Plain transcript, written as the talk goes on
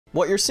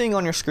What you're seeing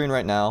on your screen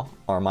right now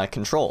are my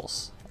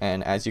controls,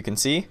 and as you can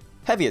see,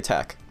 heavy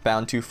attack,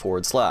 bound to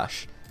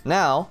 /.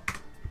 Now,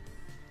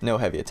 no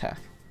heavy attack.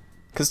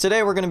 Because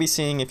today we're going to be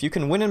seeing if you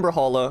can win in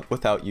Brawlhalla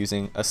without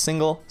using a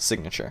single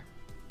signature.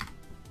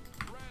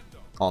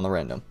 On the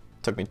random.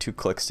 Took me 2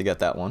 clicks to get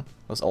that one.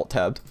 I was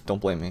alt-tabbed, don't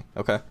blame me,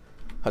 okay?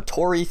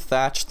 Hattori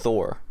Thatch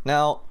Thor.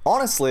 Now,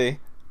 honestly,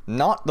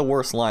 not the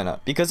worst lineup,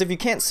 because if you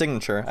can't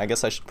signature, I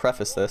guess I should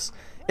preface this,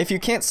 if you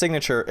can't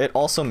signature, it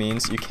also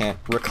means you can't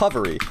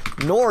recovery,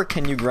 nor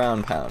can you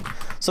ground pound.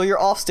 So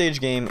your offstage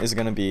game is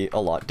going to be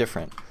a lot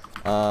different.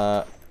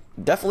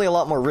 Definitely a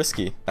lot more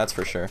risky, that's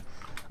for sure.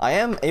 I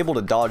am able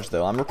to dodge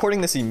though. I'm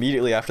recording this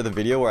immediately after the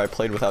video where I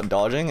played without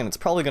dodging, and it's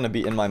probably going to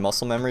be in my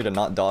muscle memory to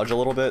not dodge a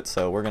little bit,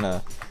 so we're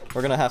gonna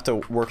have to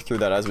work through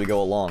that as we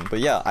go along. But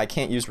yeah, I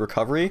can't use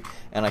recovery,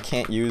 and I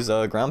can't use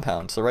ground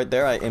pound. So right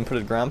there, I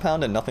inputted ground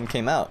pound, and nothing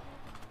came out.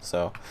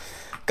 So,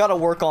 gotta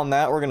work on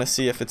that. We're gonna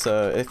see if it's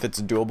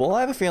doable.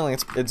 I have a feeling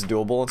it's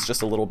doable. It's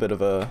just a little bit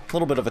of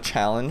a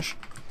challenge,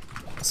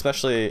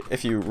 especially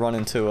if you run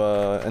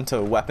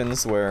into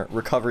weapons where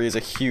recovery is a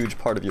huge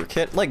part of your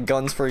kit, like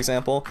guns, for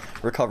example.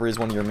 Recovery is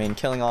one of your main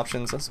killing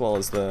options, as well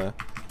as the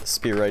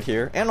spear right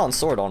here, and on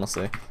sword,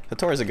 honestly.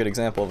 Hattori is a good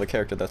example of a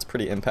character that's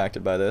pretty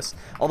impacted by this.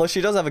 Although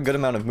she does have a good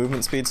amount of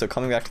movement speed, so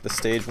coming back to the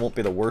stage won't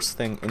be the worst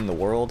thing in the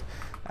world.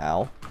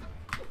 Ow.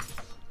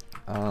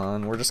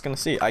 And we're just gonna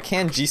see. I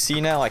can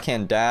GC now, I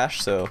can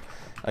dash, so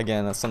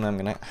again, that's something I'm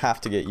gonna have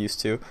to get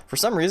used to. For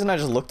some reason, I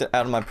just looked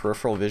out of my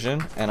peripheral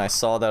vision, and I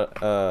saw that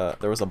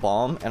there was a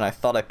bomb, and I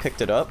thought I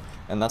picked it up,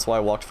 and that's why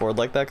I walked forward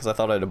like that, because I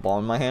thought I had a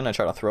bomb in my hand. I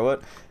tried to throw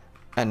it,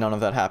 and none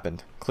of that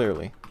happened,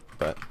 clearly.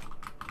 But,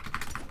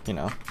 you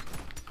know,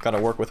 gotta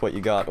work with what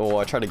you got. Oh,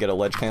 I tried to get a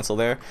ledge cancel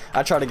there.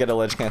 I tried to get a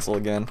ledge cancel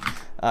again.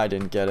 I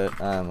didn't get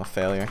it. I'm a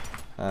failure.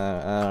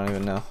 I don't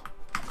even know.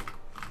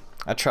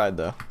 I tried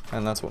though,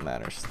 and that's what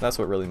matters. That's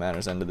what really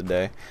matters, end of the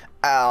day.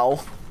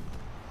 Ow!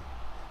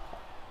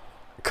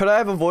 Could I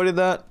have avoided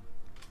that?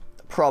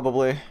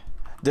 Probably.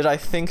 Did I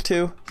think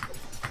to?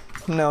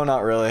 No,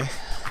 not really.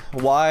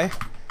 Why?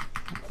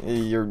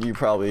 You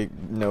probably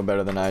know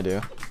better than I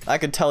do. I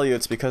could tell you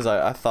it's because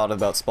I thought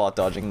about spot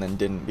dodging and then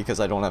didn't because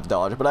I don't have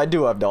dodge, but I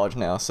do have dodge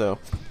now, so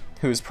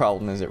whose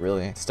problem is it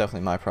really? It's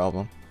definitely my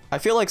problem. I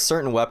feel like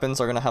certain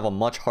weapons are going to have a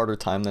much harder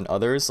time than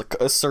others. Like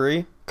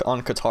Suri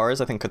on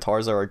Katars, I think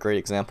Katars are a great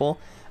example.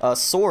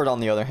 Sword, on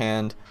the other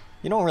hand,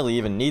 you don't really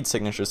even need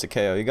signatures to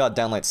KO. You got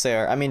downlight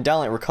Sair. I mean,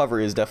 downlight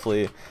recovery is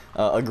definitely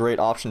a great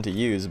option to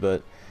use,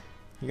 but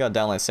you got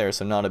downlight Sair,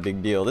 so not a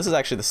big deal. This is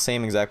actually the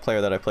same exact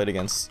player that I played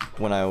against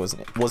when I was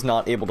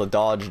not able to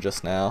dodge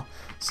just now.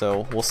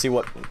 So we'll see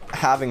what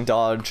having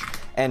dodge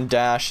and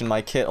dash in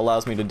my kit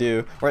allows me to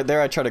do. Right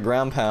there I tried to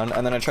ground pound,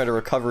 and then I tried to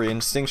recovery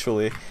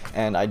instinctually,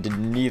 and I did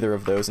neither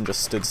of those and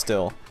just stood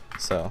still.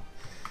 So,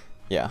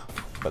 yeah.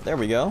 But there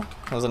we go.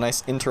 That was a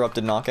nice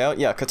interrupted knockout.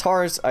 Yeah,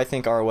 Katars, I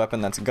think, are a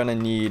weapon that's gonna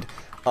need...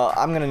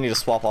 I'm gonna need to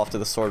swap off to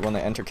the sword when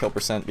they enter kill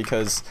percent,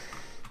 because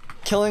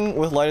killing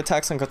with light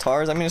attacks on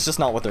Katars, I mean, it's just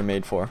not what they're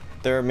made for.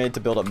 They're made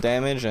to build up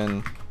damage,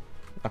 and...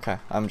 Okay,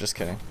 I'm just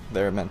kidding.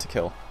 They're meant to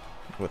kill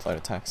with light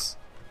attacks.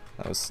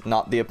 That was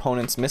not the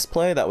opponent's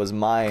misplay, that was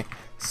my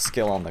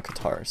skill on the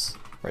Katars.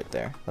 Right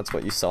there. That's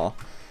what you saw.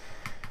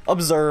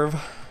 Observe.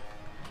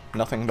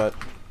 Nothing but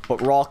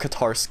raw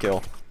Katar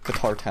skill.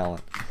 Katar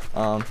talent.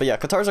 But yeah,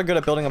 Katars are good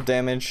at building up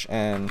damage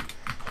and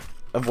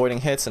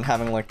avoiding hits and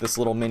having like this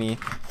little mini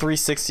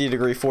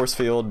 360-degree force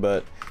field,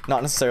 but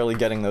not necessarily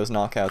getting those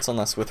knockouts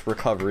unless with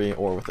recovery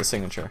or with a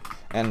signature.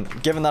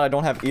 And given that I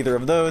don't have either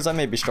of those, I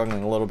may be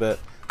struggling a little bit.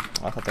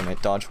 I thought they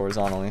might dodge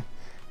horizontally.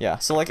 Yeah,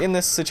 so like in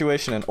this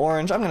situation in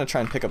orange, I'm going to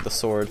try and pick up the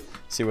sword,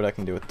 see what I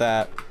can do with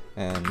that,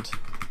 and...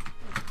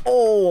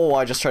 Oh,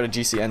 I just tried to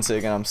GC Ensig,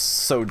 and I'm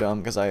so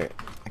dumb because I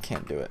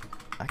can't do it.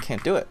 I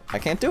can't do it. I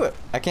can't do it.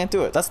 I can't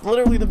do it. That's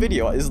literally the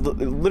video.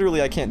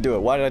 Literally I can't do it.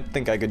 Why did I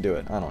think I could do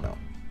it? I don't know.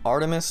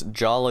 Artemis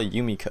Jala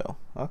Yumiko.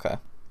 Okay,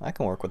 I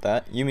can work with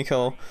that.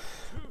 Yumiko,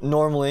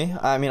 normally,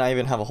 I mean, I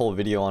even have a whole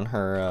video on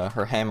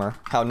her hammer,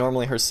 how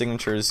normally her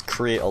signatures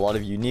create a lot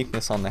of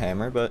uniqueness on the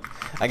hammer, but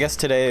I guess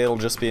today it'll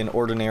just be an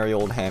ordinary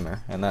old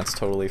hammer, and that's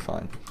totally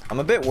fine. I'm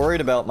a bit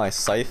worried about my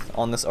scythe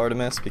on this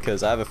Artemis,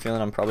 because I have a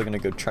feeling I'm probably going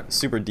to go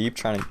super deep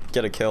trying to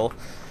get a kill,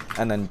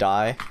 and then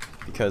die,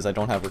 because I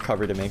don't have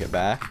recovery to make it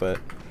back, but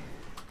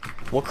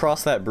we'll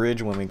cross that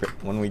bridge when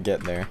we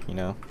get there, you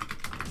know.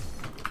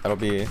 That'll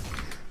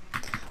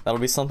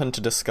be something to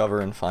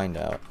discover and find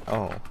out.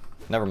 Oh,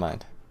 never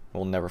mind.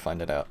 We'll never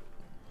find it out.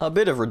 A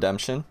bit of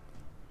redemption.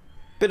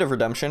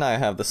 I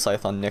have the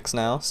scythe on Nyx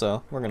now,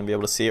 so we're going to be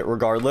able to see it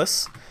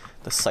regardless.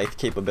 The scythe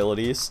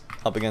capabilities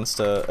up against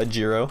a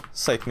Jiro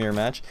scythe mirror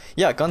match.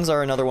 Yeah, guns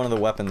are another one of the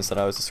weapons that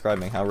I was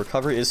describing, how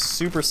recovery is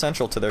super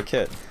central to their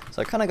kit.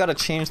 So I kind of got to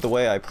change the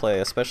way I play,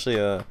 especially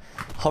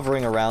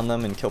hovering around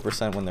them and kill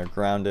percent when they're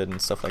grounded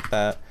and stuff like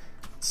that.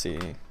 Let's see.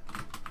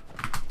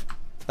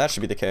 That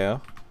should be the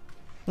KO.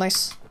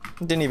 Nice.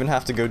 Didn't even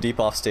have to go deep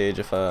off stage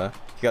if you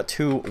got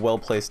 2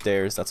 well-placed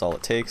dares, that's all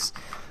it takes.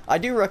 I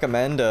do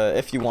recommend,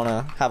 if you want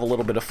to have a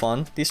little bit of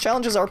fun, these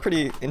challenges are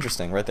pretty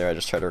interesting. Right there, I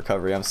just tried a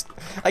recovery.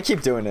 I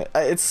keep doing it.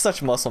 It's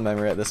such muscle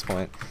memory at this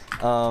point.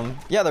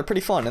 Yeah, they're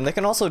pretty fun, and they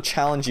can also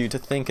challenge you to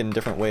think in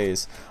different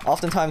ways.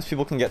 Oftentimes,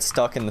 people can get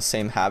stuck in the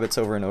same habits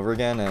over and over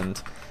again,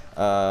 and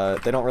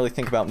they don't really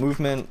think about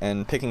movement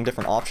and picking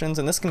different options,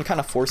 and this can kind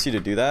of force you to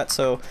do that.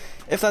 So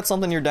if that's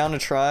something you're down to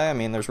try, I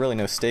mean, there's really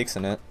no stakes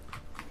in it.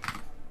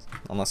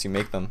 Unless you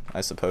make them, I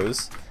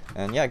suppose.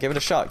 And yeah, give it a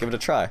shot, give it a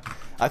try.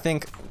 I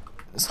think,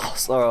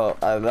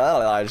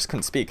 I just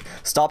couldn't speak.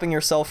 Stopping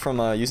yourself from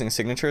using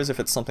signatures, if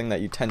it's something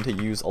that you tend to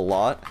use a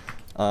lot,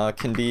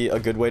 can be a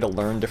good way to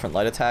learn different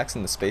light attacks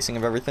and the spacing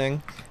of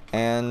everything.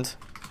 And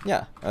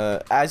yeah,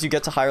 as you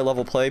get to higher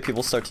level play,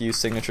 people start to use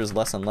signatures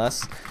less and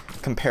less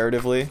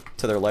comparatively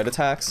to their light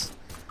attacks.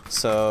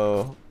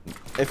 So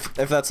if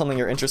that's something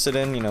you're interested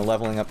in, you know,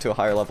 leveling up to a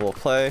higher level of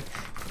play,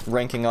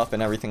 ranking up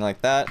and everything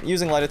like that,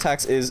 using light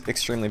attacks is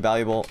extremely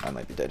valuable. I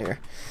might be dead here.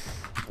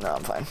 No,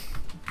 I'm fine.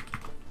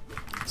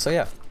 So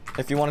yeah,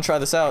 if you want to try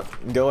this out,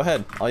 go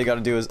ahead. All you gotta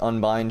do is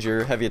unbind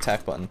your heavy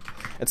attack button.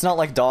 It's not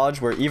like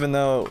dodge, where even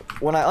though,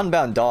 when I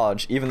unbound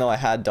dodge, even though I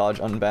had dodge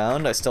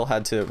unbound, I still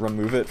had to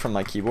remove it from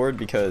my keyboard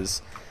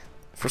because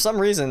for some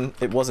reason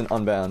it wasn't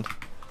unbound.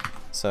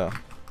 So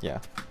yeah.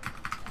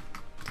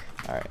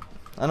 Alright,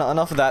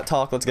 enough of that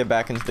talk, let's get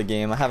back into the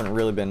game. I haven't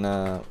really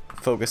been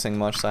focusing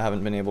much, so I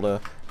haven't been able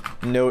to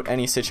note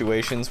any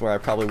situations where I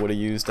probably would have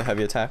used a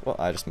heavy attack. Well,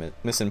 I just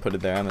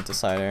misinputted there, I meant to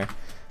side air.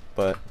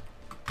 But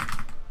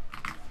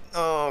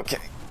okay,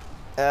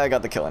 I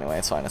got the kill anyway.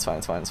 It's fine, it's fine,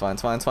 it's fine, it's fine,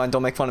 it's fine, it's fine.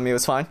 Don't make fun of me,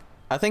 it's fine.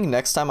 I think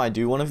next time I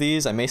do one of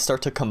these, I may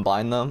start to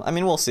combine them. I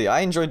mean, we'll see.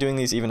 I enjoy doing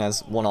these even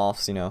as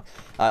one-offs, you know.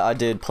 I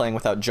did playing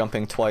without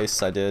jumping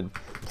twice. I did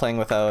playing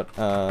without,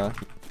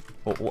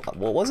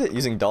 what was it?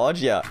 Using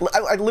dodge? Yeah,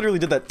 I literally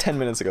did that 10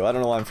 minutes ago. I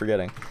don't know why I'm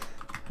forgetting.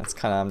 That's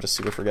kind of, I'm just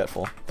super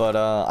forgetful. But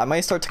I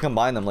might start to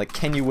combine them. Like,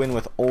 can you win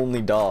with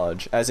only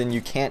dodge? As in,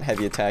 you can't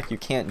heavy attack, you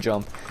can't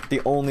jump.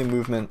 The only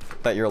movement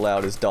that you're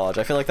allowed is dodge.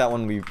 I feel like that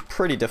one would be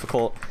pretty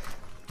difficult,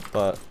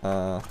 but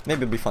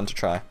maybe it'll be fun to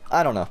try.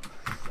 I don't know.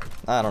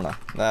 I don't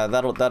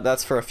know.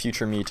 That's for a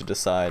future me to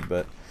decide.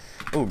 But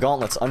ooh,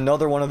 gauntlets,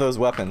 another one of those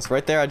weapons.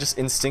 Right there, I just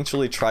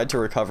instinctually tried to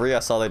recovery. I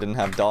saw they didn't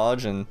have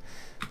dodge, and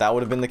that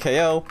would have been the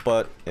KO,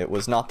 but it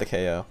was not the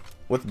KO.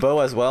 With bow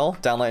as well,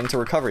 downlight into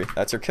recovery.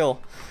 That's your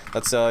kill.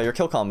 That's your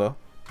kill combo.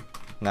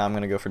 Now I'm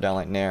gonna go for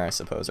downlight nair, I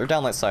suppose, or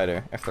downlight side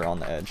air if they're on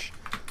the edge.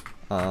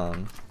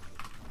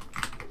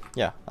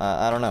 Yeah,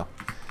 I don't know.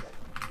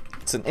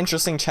 It's an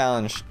interesting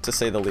challenge to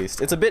say the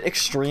least. It's a bit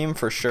extreme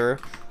for sure.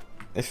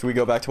 If we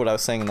go back to what I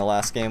was saying in the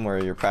last game,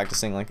 where you're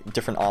practicing like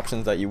different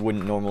options that you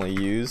wouldn't normally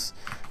use,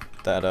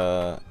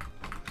 that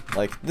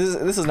like this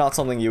is not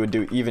something you would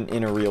do even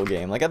in a real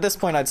game. Like at this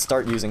point, I'd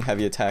start using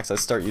heavy attacks. I'd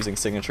start using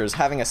signatures.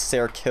 Having a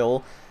Sair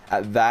kill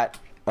at that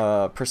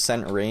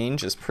percent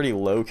range is pretty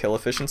low kill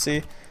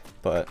efficiency,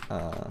 but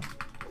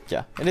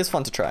yeah, it is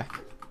fun to try.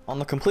 On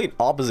the complete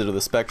opposite of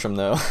the spectrum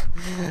though,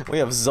 we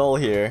have Zul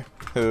here,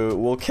 who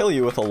will kill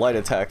you with a light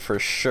attack for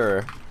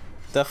sure.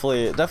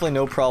 Definitely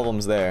no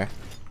problems there.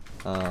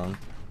 Alright,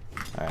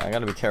 I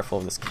gotta be careful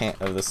of this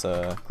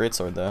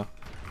greatsword though.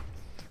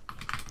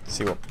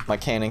 See what my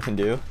cannon can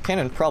do.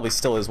 Cannon probably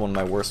still is one of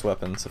my worst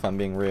weapons if I'm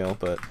being real,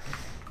 but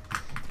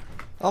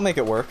I'll make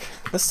it work.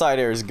 This side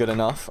air is good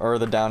enough, or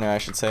the down air I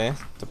should say,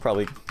 to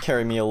probably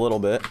carry me a little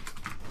bit.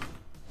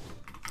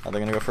 Are they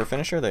gonna go for a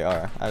finisher? They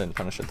are. I didn't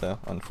punish it though,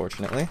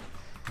 unfortunately.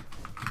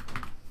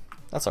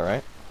 That's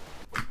alright.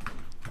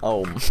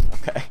 Oh,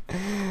 okay.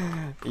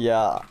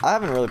 Yeah, I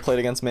haven't really played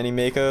against many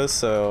Makos,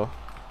 so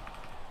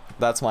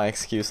that's my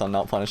excuse on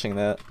not punishing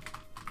that.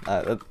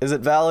 Is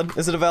it valid?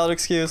 Is it a valid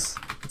excuse?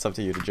 It's up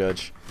to you to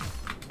judge.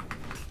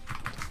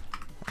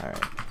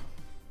 Alright.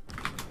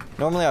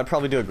 Normally I'd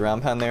probably do a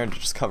ground pound there to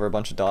just cover a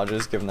bunch of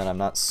dodges, given that I'm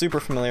not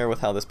super familiar with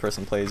how this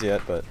person plays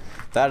yet, but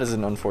that is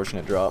an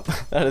unfortunate drop.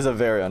 That is a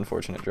very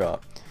unfortunate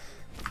drop.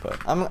 But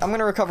I'm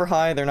gonna recover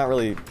high. They're not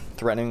really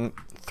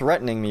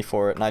threatening me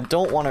for it, and I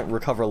don't want to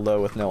recover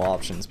low with no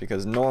options,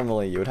 because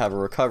normally you would have a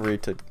recovery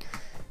to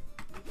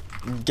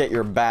get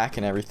your back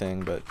and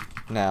everything, but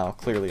now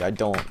clearly I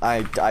don't.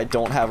 I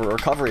don't have a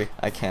recovery.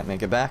 I can't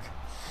make it back.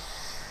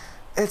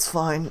 It's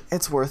fine.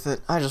 It's worth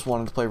it. I just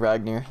wanted to play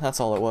Ragnir. That's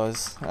all it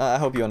was. I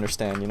hope you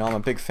understand. You know, I'm a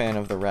big fan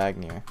of the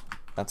Ragnir.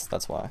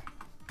 That's why.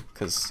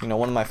 Because, you know,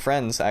 one of my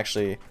friends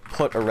actually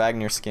put a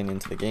Ragnir skin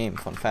into the game.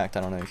 Fun fact,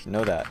 I don't know if you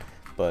know that.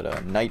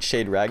 But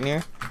Nightshade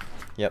Ragnir?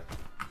 Yep.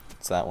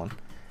 It's that one.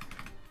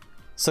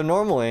 So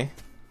normally,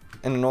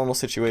 in a normal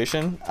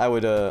situation, I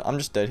would, I'm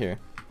just dead here.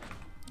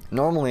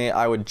 Normally,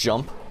 I would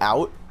jump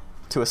out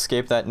to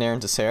escape that Nair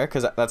into Sair,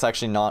 because that's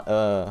actually not,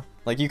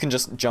 like, you can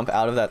just jump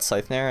out of that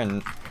Scythe Nair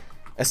and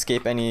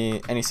escape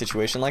any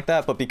situation like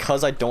that, but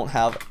because I don't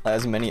have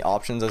as many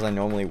options as I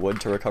normally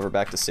would to recover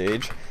back to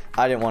stage,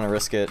 I didn't want to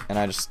risk it, and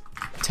I just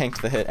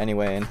tanked the hit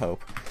anyway in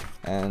hope.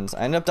 And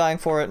I ended up dying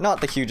for it. Not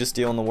the hugest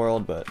deal in the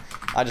world, but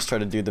I just tried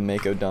to do the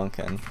Mako dunk,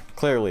 and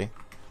clearly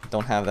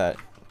don't have that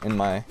in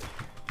my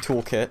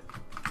toolkit.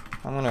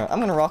 I'm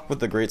gonna rock with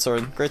the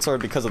greatsword. Greatsword,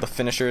 because of the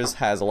finishers,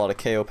 has a lot of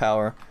KO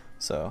power.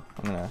 So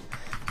I'm gonna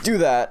do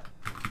that.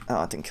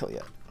 Oh, it didn't kill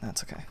yet.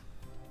 That's okay.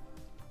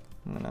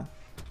 I'm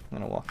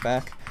gonna walk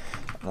back,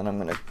 and then I'm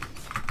gonna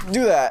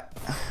do that.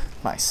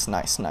 Nice,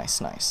 nice,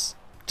 nice, nice.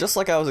 Just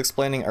like I was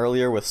explaining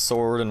earlier with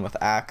sword and with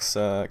axe,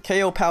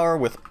 KO power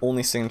with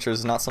only signatures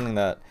is not something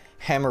that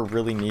hammer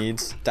really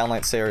needs.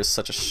 Downlight Sayer is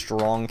such a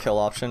strong kill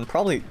option,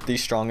 probably the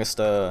strongest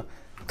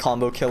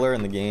combo killer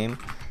in the game,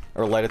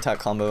 or light attack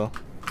combo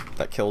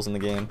that kills in the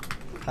game.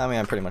 I mean,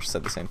 I pretty much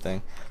said the same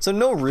thing. So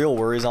no real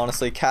worries,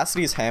 honestly.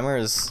 Cassidy's hammer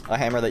is a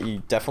hammer that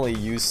you definitely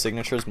use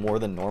signatures more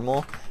than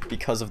normal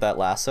because of that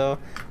lasso.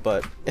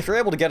 But if you're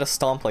able to get a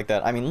stomp like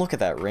that, I mean, look at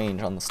that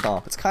range on the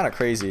stomp. It's kind of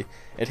crazy.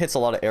 It hits a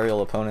lot of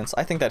aerial opponents.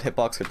 I think that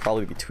hitbox could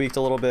probably be tweaked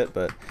a little bit,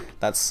 but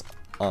that's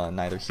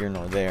neither here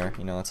nor there.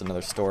 You know, that's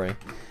another story.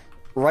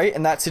 Right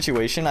in that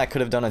situation, I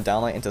could have done a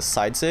downlight into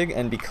side sig,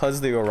 and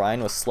because the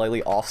Orion was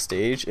slightly off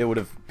stage, it would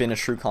have been a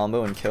true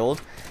combo and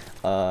killed.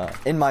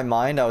 In my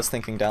mind, I was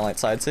thinking downlight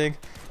side sig.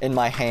 In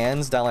my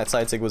hands, downlight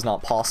side sig was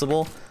not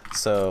possible,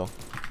 so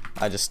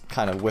I just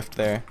kind of whiffed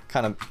there.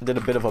 Kind of did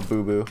a bit of a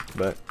boo-boo,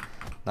 but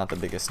not the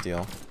biggest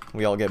deal.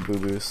 We all get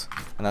boo-boos,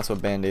 and that's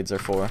what band-aids are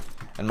for.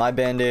 And my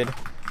band-aid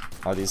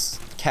are these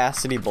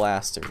Cassidy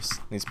blasters.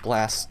 These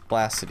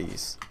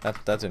blastides.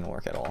 That didn't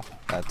work at all.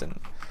 That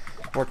didn't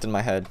worked in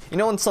my head. You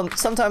know when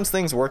sometimes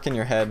things work in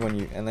your head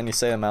and then you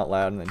say them out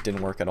loud and it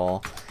didn't work at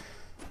all.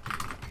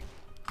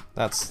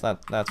 That's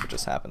what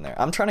just happened there.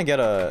 I'm trying to get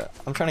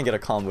a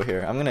combo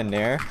here. I'm gonna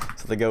nair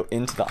so they go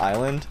into the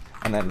island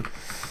and then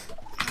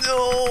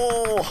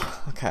no.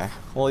 Okay.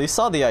 Well, you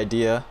saw the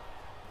idea.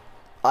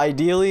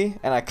 Ideally,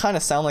 and I kind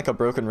of sound like a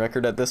broken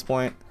record at this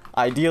point.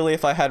 Ideally,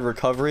 if I had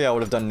recovery, I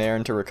would have done nair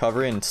into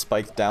recovery and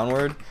spiked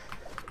downward.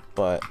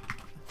 But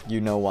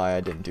you know why I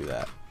didn't do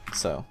that.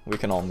 So we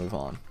can all move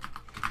on.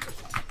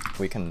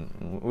 We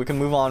can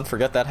move on.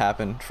 Forget that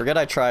happened. Forget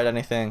I tried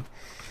anything.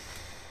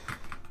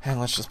 And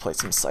let's just play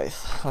some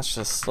Scythe. Let's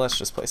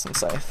just play some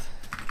Scythe.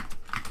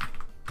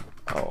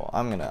 Oh,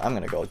 I'm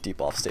gonna go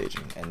deep off stage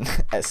and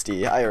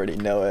SD. I already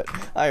know it.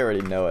 I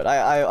already know it.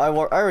 I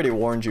already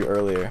warned you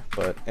earlier,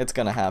 but it's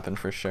gonna happen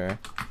for sure.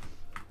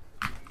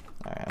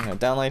 Alright, I'm gonna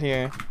downlight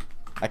here.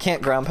 I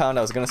can't ground pound.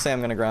 I was gonna say I'm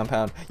gonna ground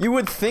pound. You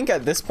would think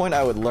at this point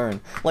I would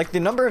learn. Like,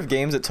 the number of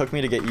games it took me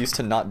to get used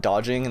to not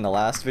dodging in the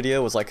last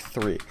video was like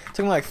 3. It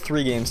took me like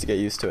 3 games to get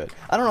used to it.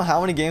 I don't know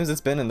how many games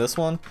it's been in this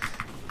one,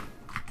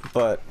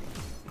 but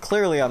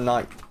clearly I'm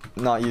not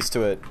used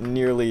to it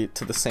nearly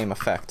to the same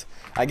effect.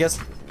 I guess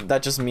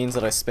that just means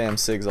that I spam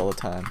SIGs all the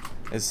time,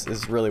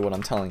 is really what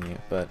I'm telling you,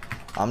 but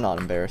I'm not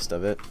embarrassed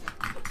of it.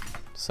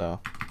 So,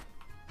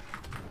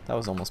 that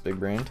was almost big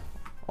brained.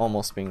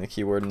 Almost being the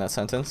key word in that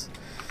sentence.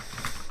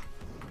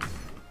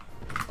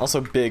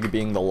 Also big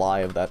being the lie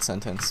of that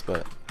sentence,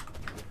 but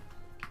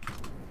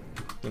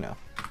you know.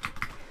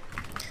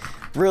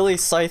 Really,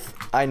 Scythe,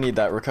 I need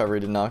that recovery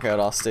to knock out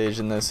off stage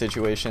in those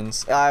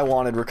situations. I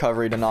wanted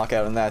recovery to knock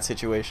out in that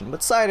situation,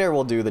 but side air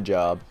will do the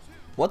job.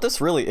 What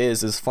this really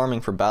is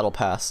farming for battle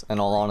pass, in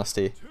all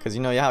honesty, because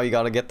you know how you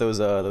gotta get those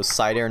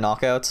side air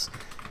knockouts.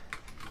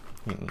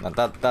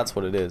 That's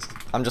what it is.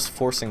 I'm just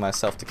forcing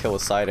myself to kill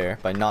with side air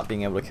by not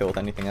being able to kill with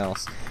anything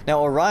else.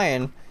 Now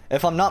Orion,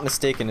 if I'm not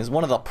mistaken, is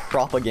one of the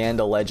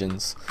propaganda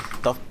legends,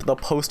 the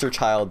poster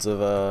childs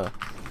of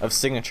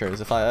signatures.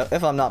 If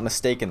I'm not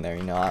mistaken, there,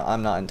 you know,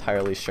 I'm not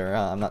entirely sure.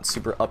 I'm not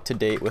super up to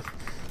date with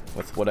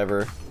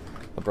whatever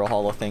the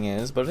Brawlhalla thing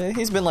is, but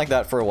he's been like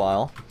that for a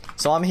while.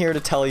 So I'm here to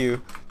tell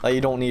you that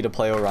you don't need to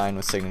play Orion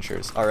with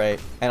signatures, all right?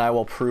 And I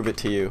will prove it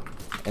to you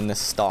in this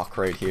stock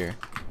right here.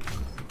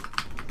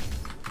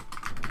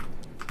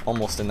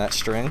 Almost in that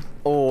string.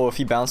 Oh, if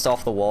he bounced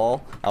off the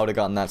wall, I would have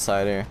gotten that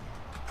side air.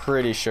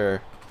 Pretty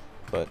sure.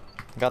 But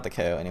got the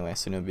KO anyway,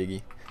 so no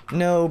biggie.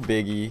 No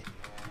biggie.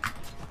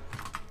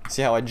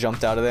 See how I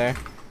jumped out of there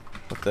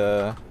with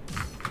the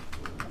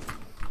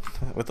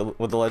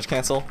ledge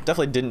cancel?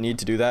 Definitely didn't need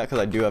to do that because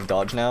I do have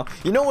dodge now.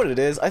 You know what it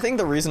is? I think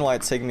the reason why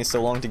it's taken me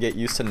so long to get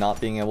used to not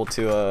being able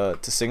to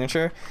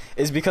signature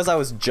is because I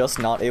was just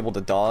not able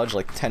to dodge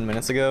like 10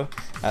 minutes ago.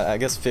 I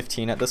guess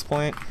 15 at this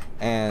point,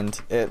 and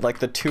like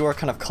the two are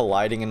kind of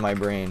colliding in my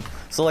brain.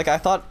 So like I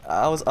thought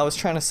I was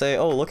trying to say,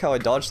 oh, look how I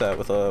dodged that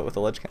with a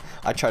ledge.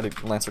 I tried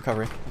to lance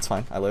recovery. It's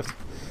fine. I lived.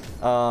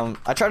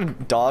 I tried to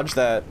dodge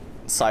that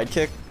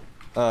sidekick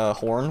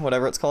horn,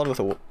 whatever it's called,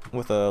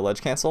 with a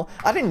ledge cancel.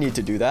 I didn't need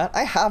to do that.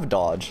 I have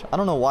dodge. I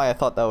don't know why I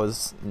thought that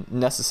was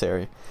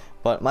necessary,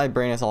 but my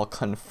brain is all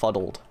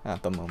confuddled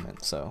at the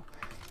moment. So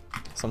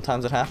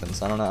sometimes it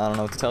happens. I don't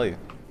know what to tell you.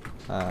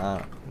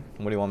 What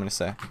do you want me to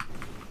say?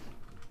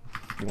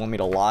 You want me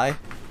to lie?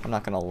 I'm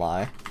not gonna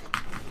lie.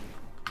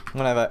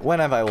 When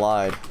have I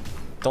lied?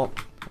 Don't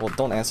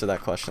answer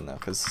that question though,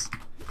 because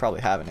you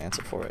probably have an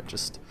answer for it.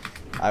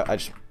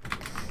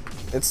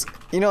 It's,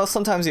 you know,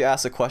 sometimes you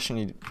ask a question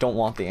you don't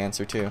want the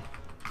answer to.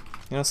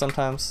 You know,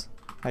 sometimes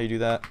how you do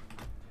that.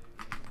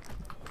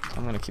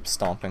 I'm gonna keep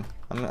stomping.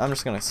 I'm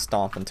just gonna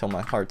stomp until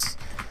my heart's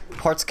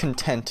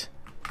content,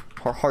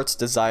 or heart's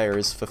desire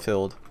is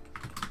fulfilled.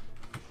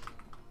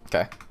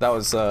 Okay, that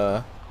was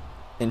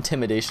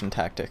intimidation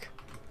tactic.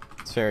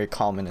 It's very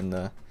common in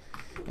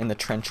the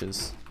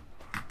trenches.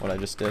 What I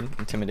just did,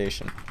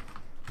 intimidation.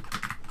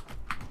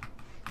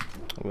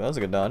 Ooh, that was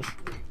a good dodge.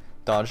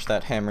 Dodge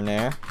that hammer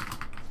nair.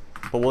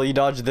 But will you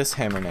dodge this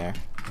hammer nair?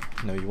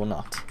 No, you will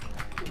not.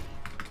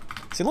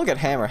 See, look at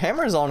Hammer.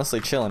 Hammer is honestly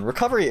chilling.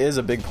 Recovery is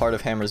a big part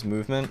of Hammer's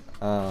movement.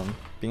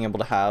 Being able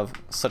to have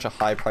such a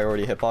high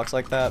priority hitbox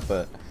like that,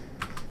 but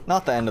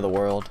not the end of the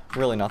world.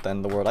 Really not the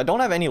end of the world. I don't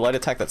have any light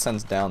attack that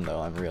sends down,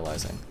 though, I'm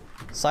realizing.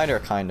 Side air,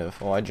 kind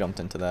of. Oh, I jumped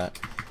into that.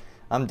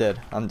 I'm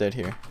dead. I'm dead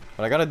here.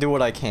 But I gotta do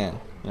what I can.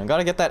 You know,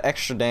 gotta get that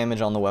extra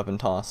damage on the weapon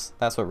toss.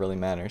 That's what really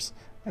matters.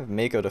 I have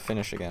Mako to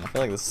finish again. I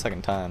feel like this is the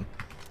second time.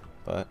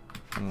 But,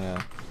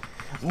 yeah.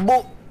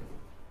 Whoa!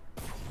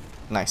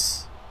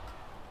 Nice.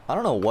 I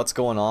don't know what's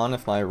going on,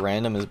 if my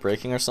random is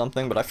breaking or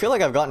something, but I feel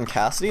like I've gotten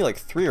Cassidy like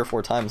 3 or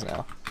 4 times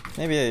now.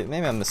 Maybe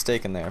I'm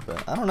mistaken there,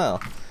 but I don't know.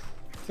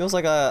 Feels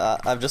like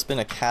I've just been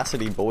a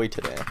Cassidy boy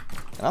today.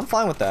 And I'm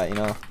fine with that, you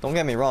know. Don't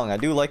get me wrong, I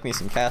do like me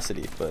some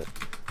Cassidy, but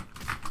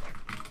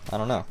I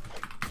don't know.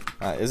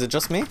 Is it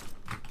just me?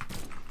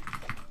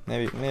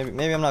 Maybe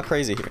I'm not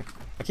crazy here.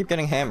 I keep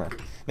getting Hammer.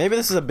 Maybe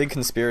this is a big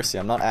conspiracy.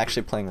 I'm not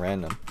actually playing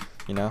random,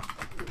 you know?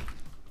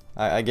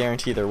 I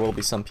guarantee there will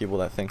be some people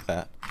that think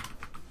that.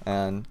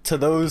 And to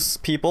those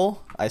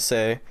people, I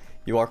say,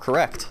 you are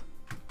correct.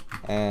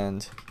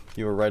 And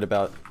you were right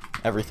about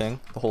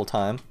everything the whole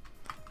time.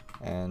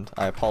 And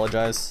I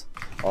apologize.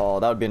 Oh,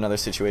 that would be another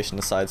situation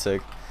to side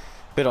sig.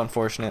 Bit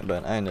unfortunate,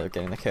 but I ended up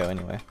getting the KO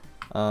anyway.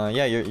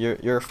 Yeah,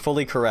 you're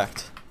fully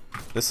correct.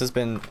 This has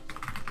been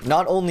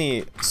not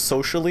only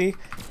socially,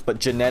 but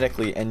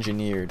genetically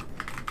engineered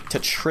to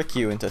trick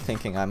you into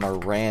thinking I'm a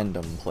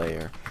random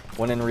player.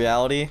 When in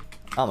reality,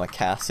 I'm a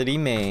Cassidy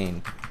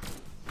main.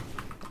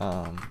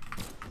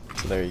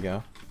 So there you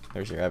go.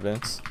 There's your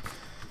evidence.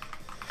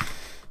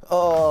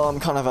 Oh, I'm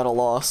kind of at a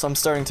loss. I'm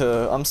starting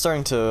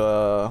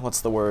to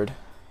what's the word?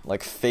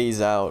 Like phase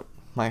out.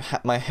 My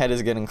head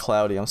is getting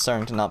cloudy. I'm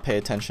starting to not pay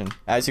attention.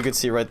 As you can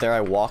see right there,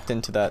 I walked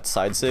into that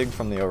side sig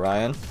from the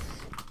Orion.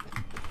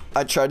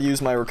 I tried to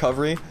use my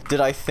recovery.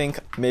 Did I think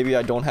maybe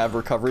I don't have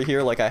recovery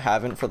here like I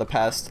haven't for the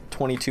past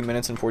 22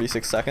 minutes and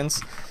 46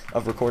 seconds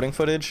of recording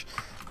footage?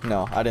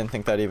 No, I didn't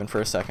think that even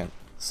for a second.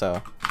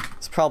 So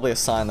it's probably a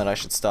sign that I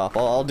should stop.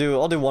 I'll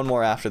do one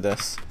more after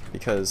this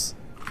because,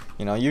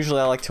 you know, usually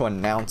I like to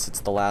announce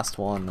it's the last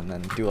one and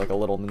then do like a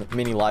little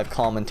mini live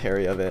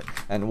commentary of it,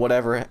 and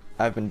whatever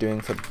I've been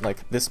doing for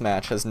like this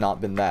match has not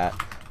been that.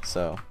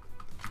 So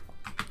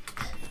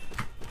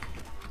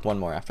one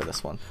more after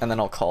this one, and then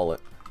I'll call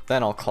it.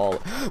 Then I'll call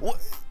it.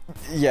 What?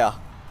 Yeah.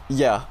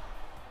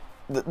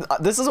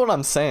 This is what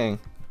I'm saying.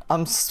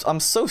 I'm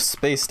so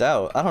spaced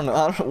out. I don't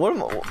know.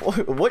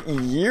 What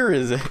year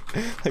is it?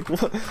 Like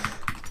what?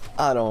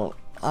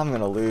 I'm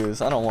gonna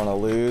lose. I don't want to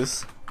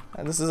lose.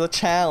 And this is a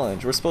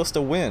challenge. We're supposed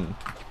to win.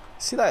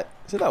 See that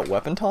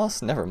weapon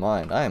toss? Never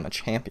mind. I am a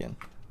champion.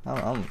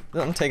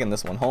 I'm taking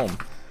this one home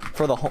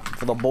for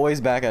the boys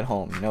back at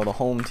home. You know, the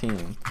home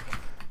team.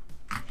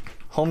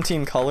 Home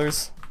team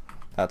colors.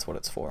 That's what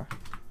it's for.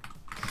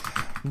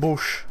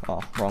 Boosh.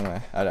 Oh, wrong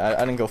way. I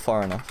didn't go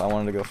far enough. I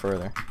wanted to go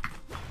further.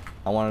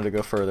 I wanted to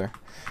go further.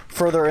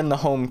 Further in the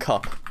home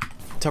cup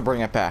to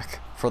bring it back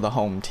for the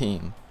home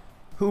team.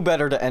 Who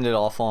better to end it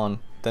off on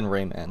than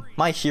Rayman?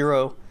 My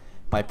hero,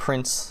 my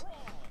prince,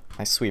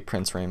 my sweet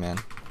Prince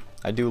Rayman.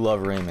 I do love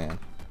Rayman.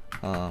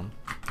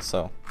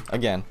 So,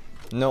 again,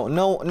 no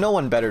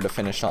one better to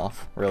finish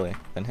off, really,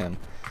 than him.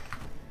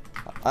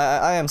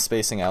 I am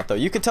spacing out though.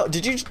 You could tell,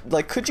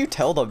 could you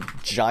tell the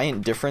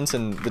giant difference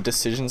in the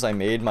decisions I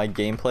made, my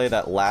gameplay,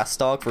 that last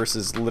stock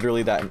versus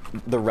literally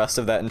the rest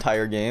of that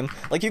entire game?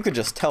 Like, you could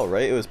just tell,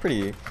 right? It was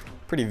pretty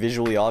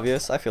visually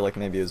obvious. I feel like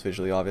maybe it was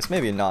visually obvious.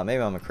 Maybe not.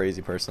 Maybe I'm a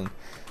crazy person.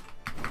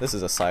 This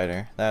is a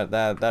cider.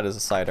 That is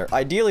a cider.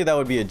 Ideally, that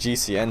would be a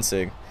GCN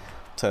sig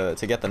to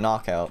get the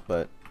knockout,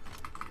 but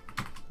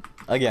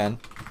again,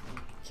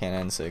 can't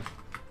end sig.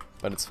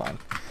 But it's fine.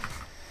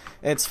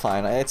 It's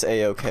fine. It's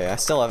a-okay. I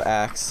still have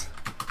axe.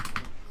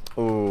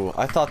 Ooh,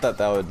 I thought that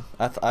would.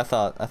 I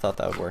thought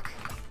that would work.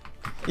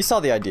 You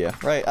saw the idea,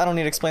 right? I don't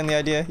need to explain the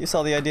idea. You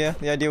saw the idea.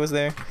 The idea was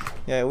there.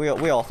 Yeah,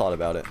 we all thought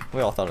about it. We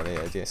all thought of the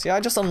idea. See,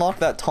 I just unlocked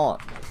that taunt.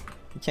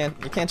 You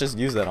can't just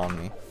use that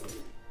on me.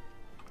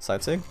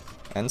 Side sig,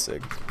 end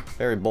sig.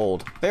 Very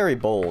bold. Very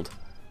bold.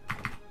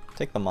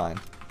 Take the mine.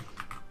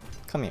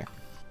 Come here.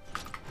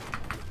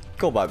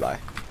 Go bye-bye.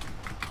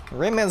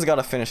 Rayman's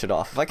gotta finish it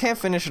off. If I can't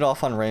finish it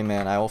off on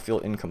Rayman, I will feel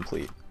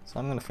incomplete. So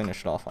I'm gonna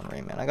finish it off on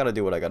Rayman. I gotta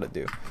do what I gotta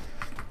do.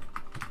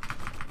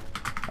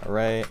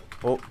 Alright.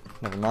 Oh,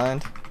 never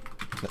mind.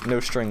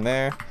 No string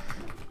there.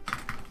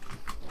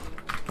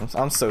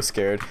 I'm so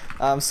scared.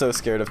 I'm so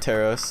scared of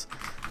Taros.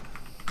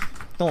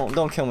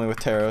 Don't kill me with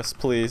Taros,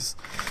 please.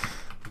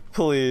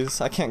 Please,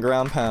 I can't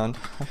ground pound.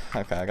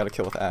 Okay, I gotta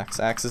kill with axe.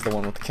 Axe is the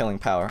one with the killing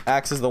power.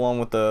 Axe is the one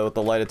with the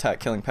light attack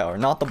killing power.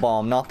 Not the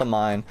bomb, not the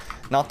mine,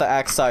 not the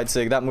axe side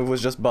sig. That move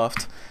was just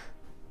buffed.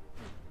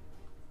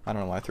 I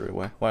don't know why I threw it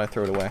away. Why'd I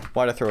throw it away?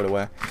 Why'd I throw it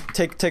away?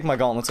 Take my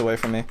gauntlets away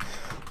from me.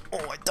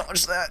 Oh, I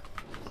dodged that.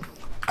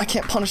 I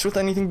can't punish with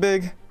anything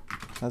big.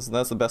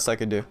 That's the best I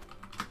could do.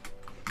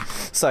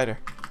 Cider.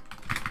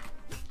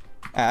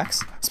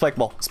 Axe. Spike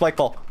ball. Spike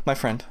ball. My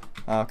friend.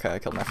 Okay, I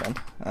killed my friend.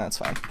 That's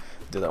fine.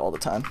 Do that all the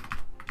time.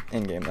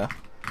 In game though.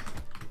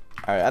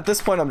 Alright, at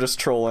this point I'm just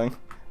trolling.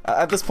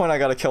 At this point I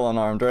gotta kill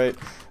unarmed, right?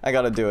 I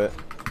gotta do it.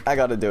 I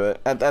gotta do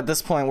it. At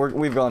this point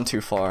we've gone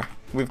too far.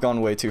 We've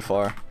gone way too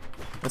far.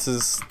 This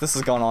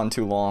has gone on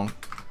too long.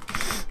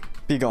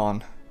 Be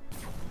gone.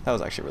 That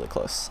was actually really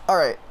close.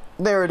 Alright,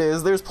 there it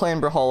is. There's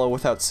playing Brawlhalla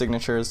without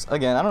signatures.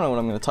 Again, I don't know what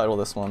I'm gonna title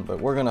this one, but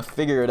we're gonna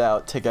figure it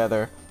out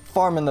together.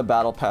 Farm in the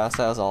battle pass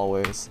as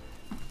always.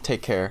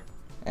 Take care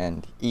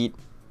and eat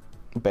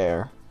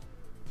bear.